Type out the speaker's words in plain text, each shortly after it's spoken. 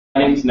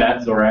My name's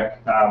Nat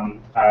Zorek.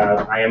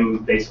 I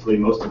am basically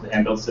most of the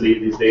Handbuilt City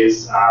these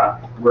days.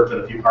 Work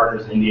with a few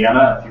partners in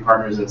Indiana, a few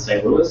partners in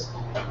St. Louis.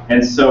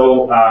 And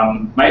so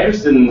my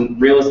interest in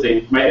real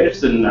estate, my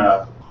interest in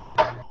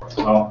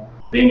well,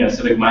 being a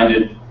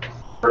civic-minded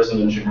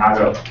person in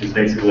Chicago is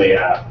basically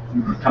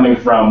coming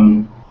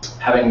from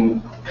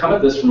having come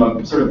at this from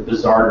a sort of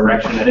bizarre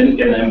direction. I didn't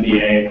get an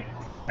MBA.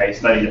 I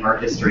studied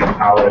art history in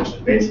college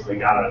and basically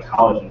got out of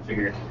college and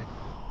figured,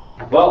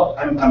 well,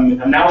 I'm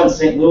now in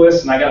St.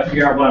 Louis, and I got to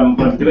figure out what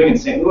I'm doing in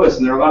St. Louis,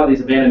 and there are a lot of these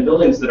abandoned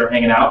buildings that are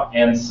hanging out,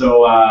 and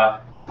so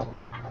what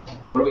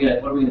are we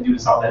gonna do to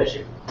solve that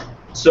issue?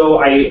 So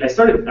I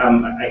started.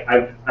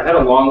 I've had a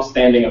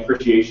long-standing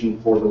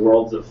appreciation for the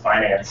worlds of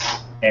finance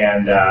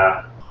and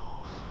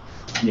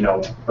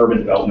urban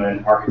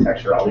development,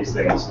 architecture, all these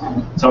things.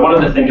 So I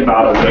wanted to think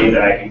about a way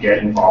that I could get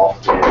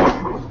involved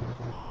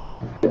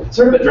in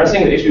sort of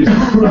addressing the issues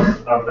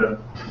of the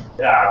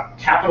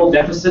capital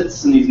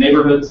deficits in these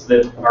neighborhoods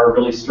that are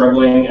really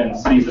struggling and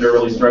cities that are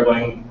really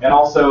struggling, and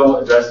also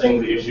addressing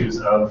the issues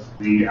of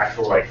the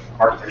actual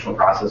architectural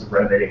process of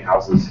renovating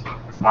houses.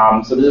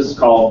 So this is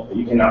called,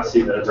 you cannot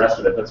see the rest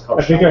of it, but it's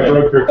called. I think I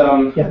broke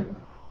your.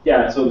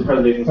 Yeah, so the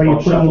presentation is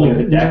called shuffling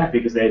the deck,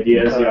 because the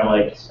idea is,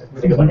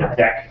 think of like a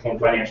deck in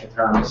financial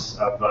terms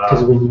of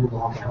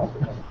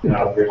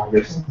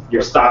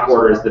your stock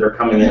orders that are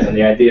coming in, and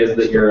the idea is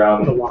that you're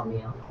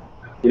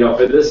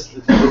for this,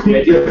 the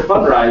idea of the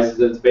Fundrise is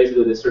that it's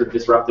basically this sort of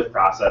disruptive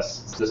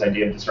process. It's this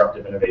idea of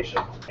disruptive innovation.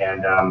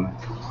 And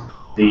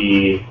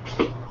the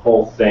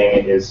whole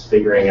thing is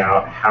figuring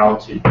out how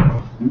to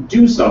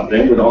do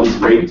something with all these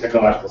great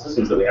technological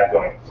systems that we have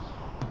going.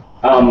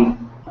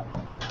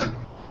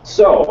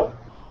 So,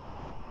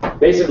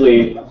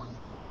 basically,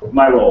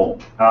 my role,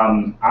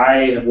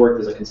 I have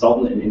worked as a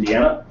consultant in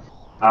Indiana,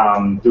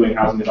 doing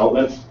housing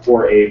development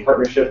for a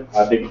partnership,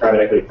 a big private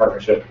equity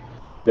partnership,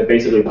 that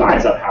basically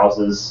buys up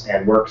houses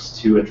and works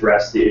to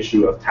address the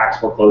issue of tax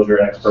foreclosure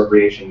and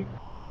expropriation.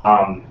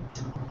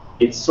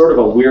 It's sort of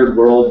a weird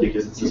world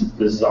because it's this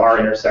bizarre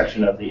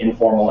intersection of the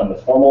informal and the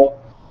formal.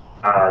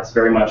 It's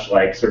very much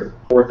like sort of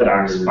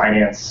orthodox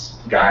finance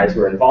guys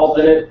who are involved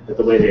in it, but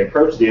the way they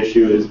approach the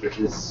issue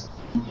is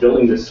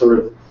building this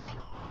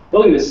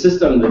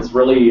system that's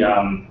really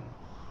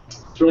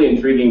it's really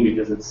intriguing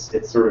because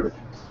it sort of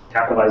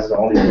capitalizes on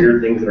all these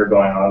weird things that are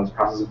going on. This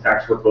process of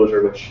tax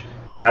foreclosure, which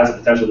has the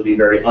potential to be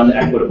very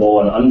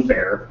unequitable and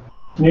unfair.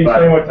 Can you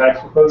explain what tax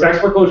foreclosure is? Tax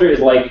foreclosure is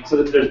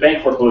so there's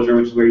bank foreclosure,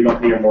 which is where you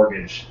don't pay your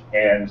mortgage,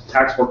 and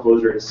tax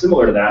foreclosure is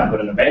similar to that, but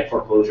in a bank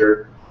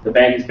foreclosure, the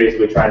bank is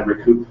basically trying to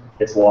recoup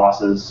its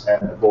losses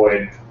and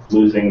avoid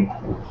losing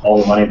all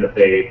the money that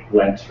they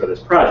lent for this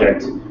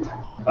project,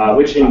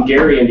 which in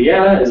Gary,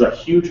 Indiana, is a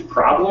huge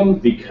problem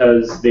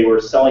because they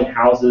were selling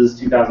houses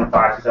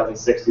 2005,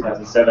 2006,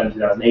 2007,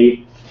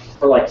 2008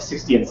 for like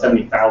 $60,000 and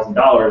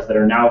 $70,000 that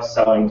are now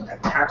selling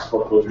at tax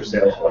foreclosure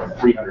sales for like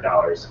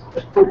 $300.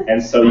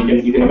 And so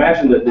you can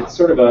imagine that it's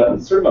sort of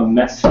a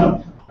messed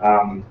up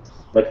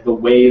like the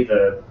way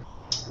the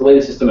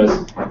system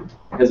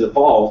has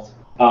evolved.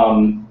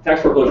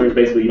 Tax foreclosure is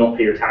basically you don't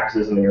pay your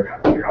taxes and then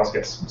your house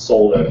gets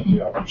sold at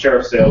a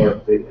sheriff's sale,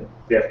 or they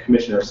have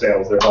commissioner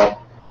sales. They're called.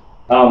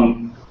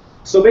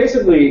 So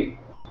basically,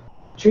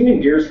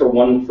 changing gears for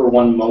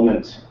one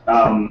moment.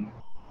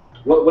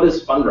 What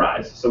is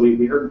Fundrise? So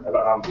we heard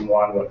about from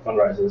Juan what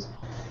Fundrise is,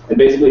 and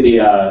basically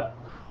how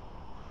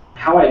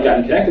I had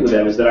gotten connected with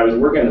them is that I was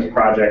working on this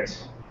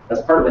project as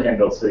part of the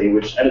Handbuilt City,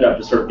 which ended up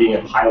just sort of being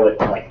a pilot,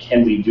 like,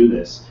 can we do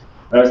this?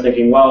 And I was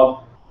thinking,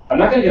 well, I'm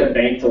not going to get a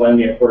bank to lend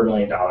me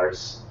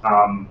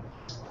 $250,000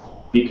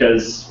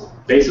 because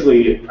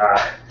basically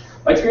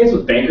my experience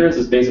with bankers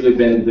has basically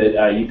been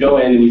that you go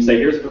in and you say,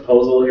 here's a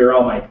proposal, here are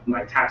all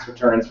my tax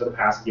returns for the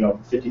past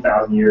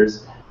 50,000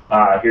 years.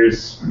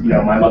 Here's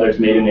my mother's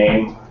maiden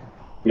name,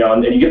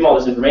 and you give them all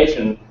this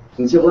information, and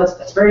you say, well,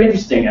 that's very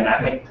interesting, and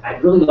I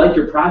really like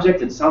your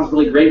project. It sounds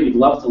really great. We'd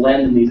love to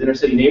lend in these inner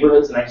city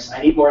neighborhoods, and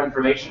I need more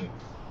information.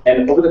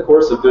 And over the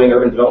course of doing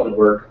urban development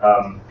work,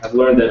 I've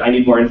learned that I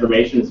need more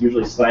information is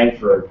usually slang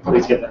for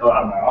please get the hell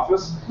out of my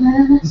office.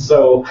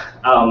 So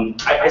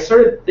I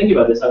started thinking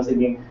about this. I was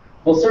thinking,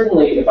 well,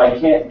 certainly if I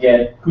can't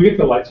get, can we get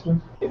the lights, please?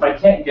 If I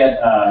can't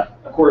get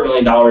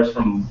 $250,000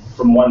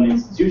 from one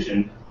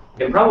institution, I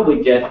can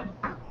probably get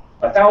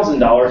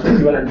 $1,000 for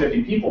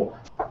 250 people.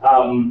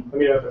 Let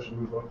me know if I should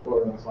move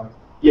forward on the slide.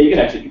 Yeah, you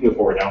can move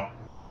forward now.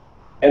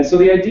 And so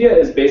the idea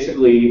is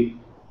basically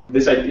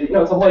this idea.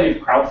 It's a whole idea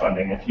of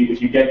crowdfunding.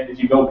 If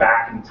you go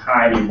back in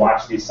time, you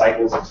watch these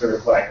cycles of sort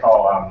of what I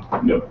call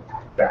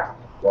back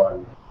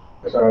one.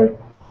 Sorry.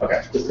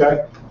 Okay. This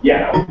guy?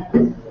 Yeah.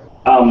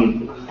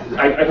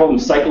 I call them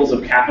cycles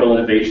of capital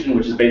innovation,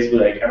 which is basically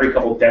like every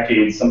couple of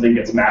decades something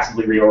gets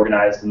massively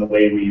reorganized in the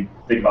way we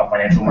think about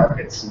financial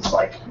markets. It's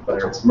like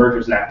whether it's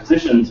mergers and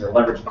acquisitions or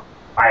leveraged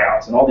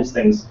buyouts and all these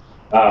things.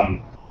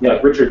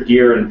 Like Richard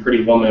Gere and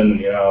Pretty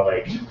Woman.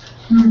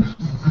 Am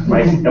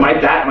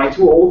I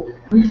too old?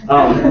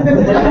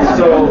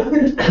 So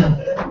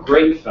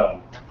great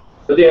film.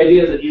 But the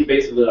idea is that he's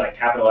basically like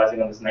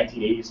capitalizing on this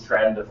 1980s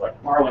trend of like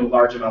borrowing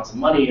large amounts of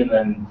money and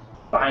then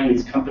buying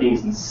these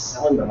companies and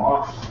selling them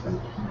off.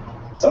 And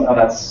somehow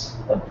that's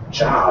a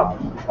job.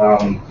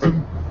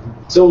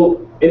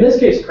 So in this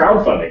case,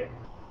 crowdfunding.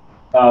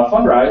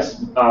 Fundrise,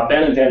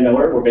 Ben and Dan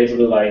Miller were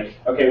basically like,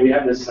 okay, we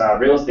have this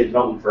real estate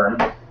development firm,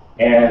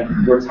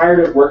 and we're tired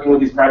of working with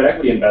these private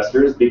equity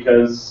investors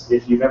because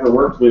if you've ever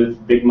worked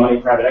with big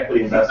money private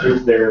equity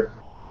investors, it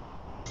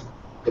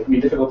can be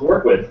difficult to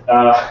work with.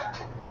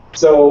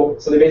 So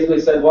they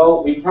basically said,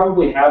 well, we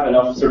probably have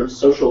enough sort of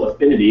social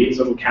affinity,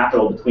 social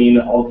capital between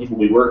all the people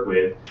we work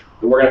with,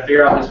 that we're going to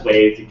figure out this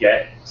way to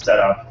get set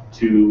up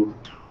to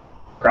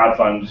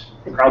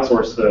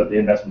crowdsource the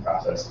investment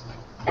process.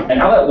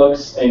 And how that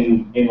looks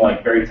in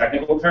like very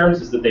technical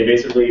terms is that they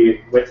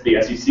basically went to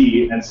the SEC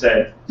and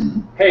said,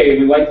 hey,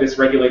 we like this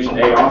Regulation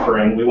A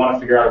offering. We want to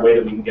figure out a way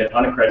that we can get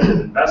unaccredited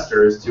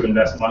investors to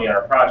invest money in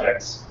our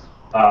projects.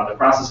 The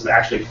process of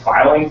actually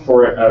filing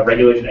for a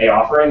Regulation A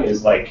offering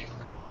is like,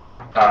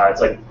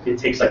 it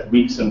takes like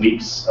weeks and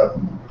weeks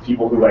of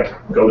people who like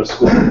go to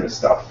school for this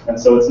stuff. And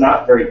so it's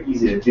not very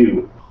easy to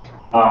do.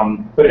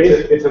 But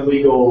it's a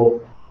legal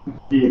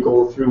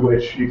vehicle through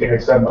which you can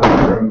accept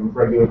money from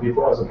regular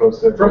people as opposed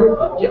to...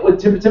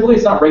 Typically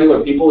it's not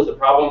regular people is the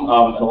problem,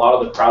 and a lot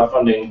of the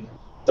crowdfunding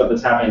stuff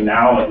that's happening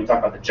now, like we talk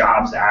about the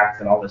Jobs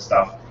Act and all this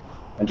stuff,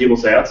 and people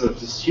say that's a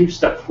huge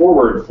step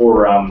forward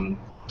for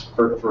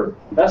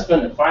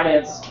investment and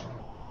finance,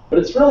 but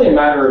it's really a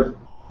matter of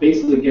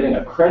basically getting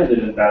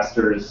accredited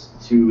investors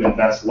to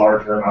invest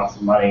larger amounts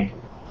of money.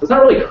 So it's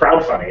not really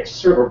crowdfunding, it's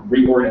just sort of a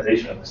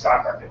reorganization of the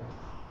stock market.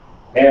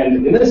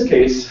 And in this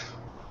case,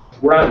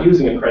 we're not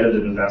using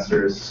accredited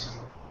investors.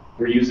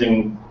 We're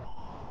using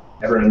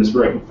everyone in this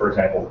room, for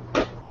example.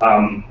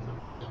 The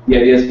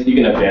idea is, you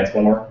can advance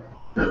one more.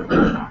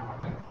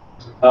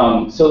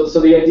 So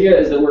the idea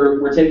is that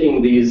we're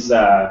taking these,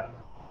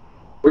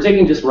 we're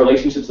taking just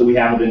relationships that we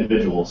have with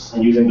individuals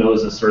and using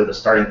those as sort of the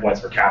starting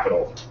points for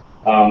capital.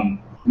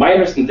 My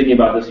interest in thinking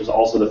about this was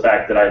also the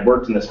fact that I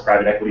worked in this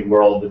private equity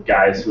world with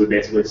guys who would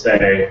basically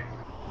say,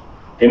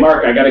 hey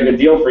Mark, I got a good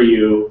deal for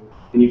you.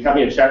 Can you cut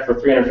me a check for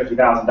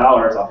 $350,000?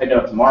 I'll pick it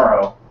up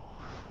tomorrow.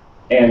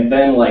 And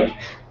then, like,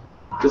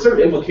 the sort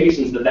of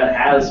implications that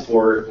has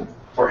for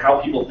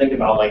how people think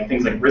about like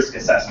things like risk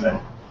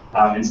assessment.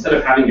 Instead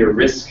of having your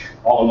risk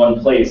all in one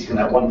place from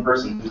that one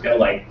person who's going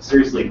to like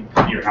seriously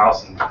come to your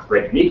house and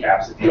break your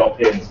kneecaps if you don't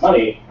pay them this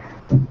money,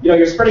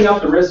 you're spreading out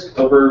the risk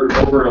over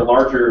a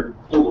larger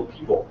pool of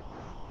people.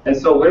 And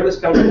so where this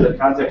comes into the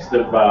context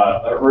of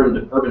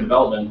urban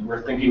development,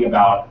 we're thinking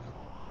about,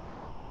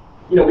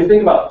 we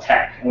think about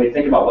tech, and we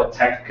think about what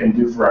tech can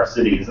do for our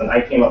cities. And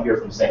I came up here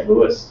from St.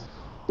 Louis,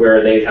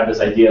 where they have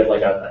this idea of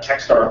like a tech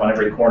startup on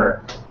every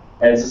corner.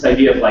 And it's this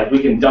idea of like, we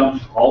can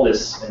dump all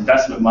this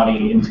investment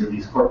money into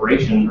these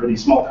corporations or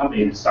these small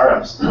companies and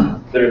startups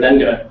that are then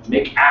going to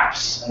make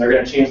apps, and they're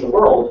going to change the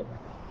world.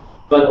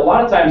 But a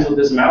lot of times what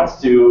this amounts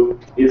to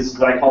is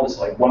what I call this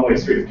like one-way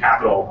street of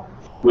capital,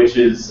 which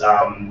is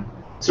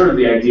sort of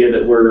the idea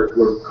that we're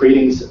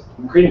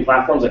creating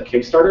platforms like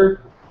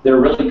Kickstarter. They're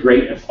really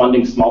great at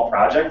funding small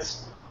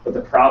projects, but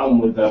the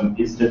problem with them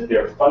is that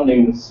they're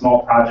funding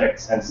small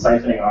projects and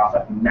siphoning off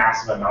a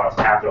massive amount of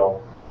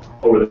capital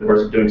over the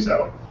course of doing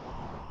so.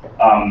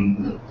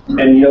 And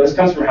this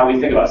comes from how we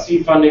think about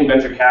seed funding,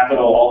 venture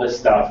capital, all this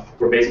stuff.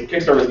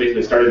 Kickstarter was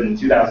basically started in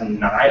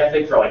 2009, I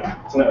think, for like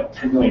something like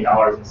 $10 million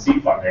in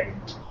seed funding.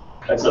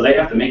 And so they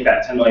have to make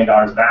that $10 million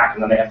back,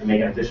 and then they have to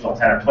make an additional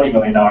 $10 or $20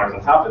 million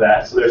on top of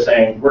that. So they're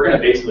saying, we're going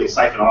to basically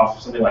siphon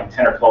off something like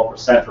 10 or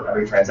 12% from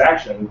every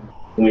transaction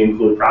when we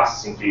include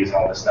processing fees and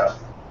all this stuff.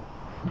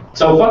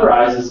 So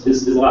Fundrise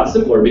is a lot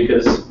simpler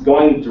because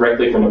going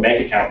directly from a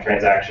bank account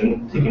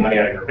transaction, taking money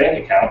out of your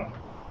bank account,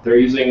 they're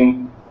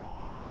using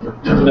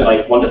something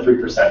like 1 to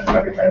 3% from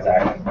every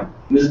transaction.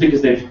 And this is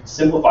because they've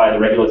simplified the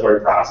regulatory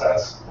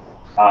process.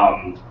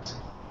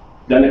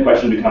 Then the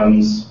question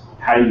becomes,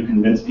 how do you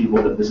convince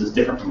people that this is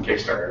different from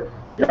Kickstarter?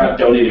 You're not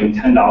donating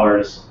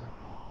 $10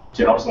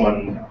 to help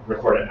someone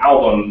record an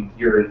album.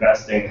 You're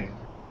investing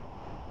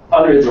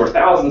hundreds or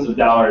thousands of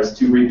dollars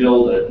to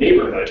rebuild a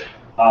neighborhood.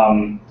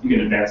 You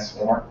can advance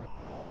more.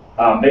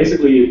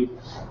 Basically,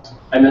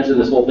 I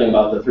mentioned this whole thing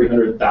about the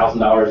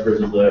 $300,000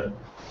 versus the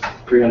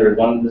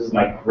 301. This is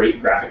my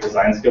great graphic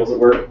design skills at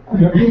work.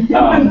 There are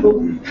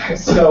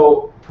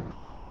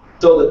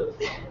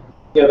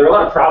a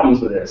lot of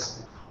problems with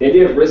this. The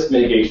idea of risk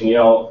mitigation,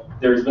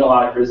 there's been a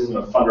lot of criticism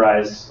of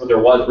Fundrise, or there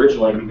was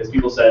originally, because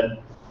people said,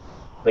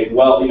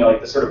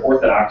 the sort of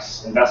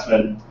orthodox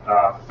investment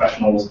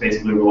professionals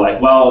basically were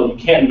like, well, you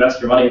can't invest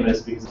your money in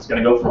this because it's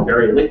going to go from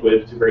very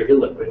liquid to very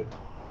illiquid,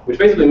 which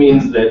basically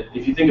means that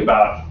if you think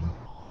about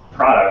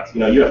product,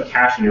 you have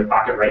cash in your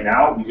pocket right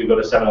now. You could go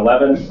to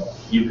 7-Eleven,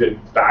 you could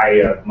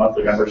buy a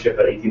monthly membership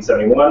at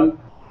 1871,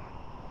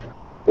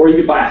 or you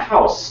could buy a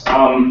house.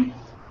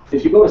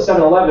 If you go to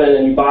 7-Eleven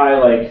and you buy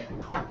like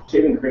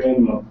shaving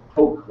cream,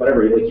 Coke,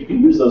 whatever, you can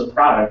use those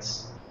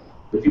products.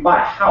 But if you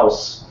buy a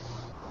house,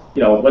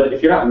 but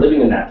if you're not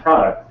living in that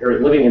product, or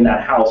living in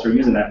that house, or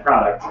using that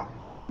product,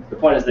 The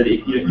point is that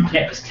you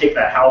can't just take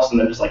that house and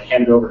then just like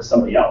hand it over to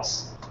somebody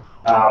else.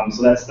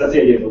 So that's the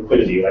idea of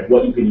liquidity, like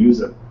what you can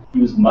use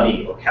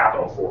money or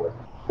capital for.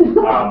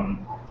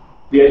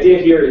 The idea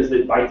here is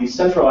that by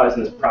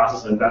decentralizing this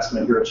process of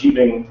investment, you're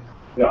achieving,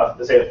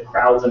 let's say,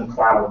 crowds and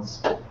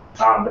clouds.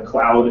 The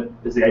cloud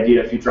is the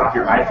idea if you drop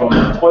your iPhone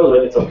in the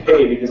toilet, it's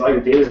okay because all your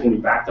data is going to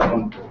be backed up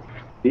on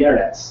the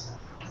internet.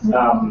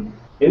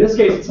 In this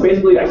case, it's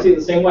basically, I see it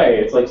the same way.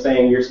 It's like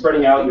saying you're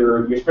spreading out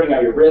your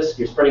risk,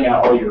 you're spreading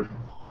out all your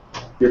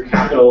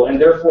capital, and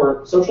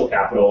therefore social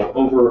capital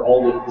over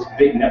all this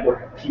big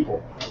network of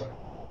people.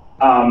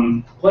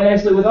 Play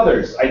nicely with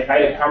others. I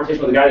had a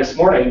conversation with a guy this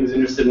morning who was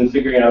interested in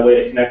figuring out a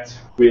way to connect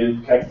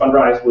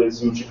Fundrise with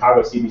some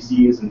Chicago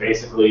CBCs, and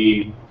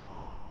basically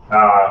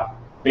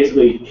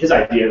his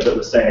idea that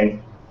was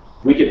saying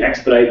we could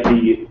expedite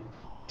the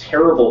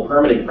terrible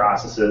permitting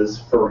processes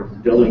for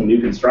building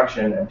new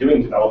construction and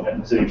doing development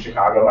in the city of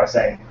Chicago by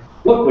saying,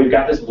 look, we've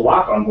got this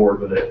block on board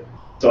with it.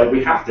 So like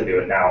we have to do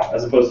it now,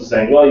 as opposed to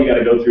saying, well, you got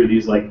to go through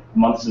these like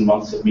months and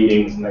months of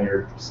meetings and then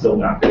you're still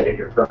not going to get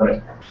your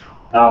permit.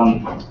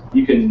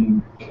 You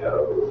can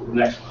go to the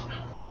next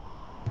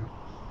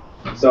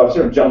one. So I've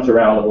sort of jumped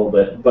around a little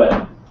bit,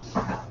 but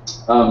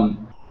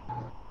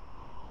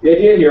the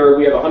idea here,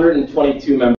 we have 122 members.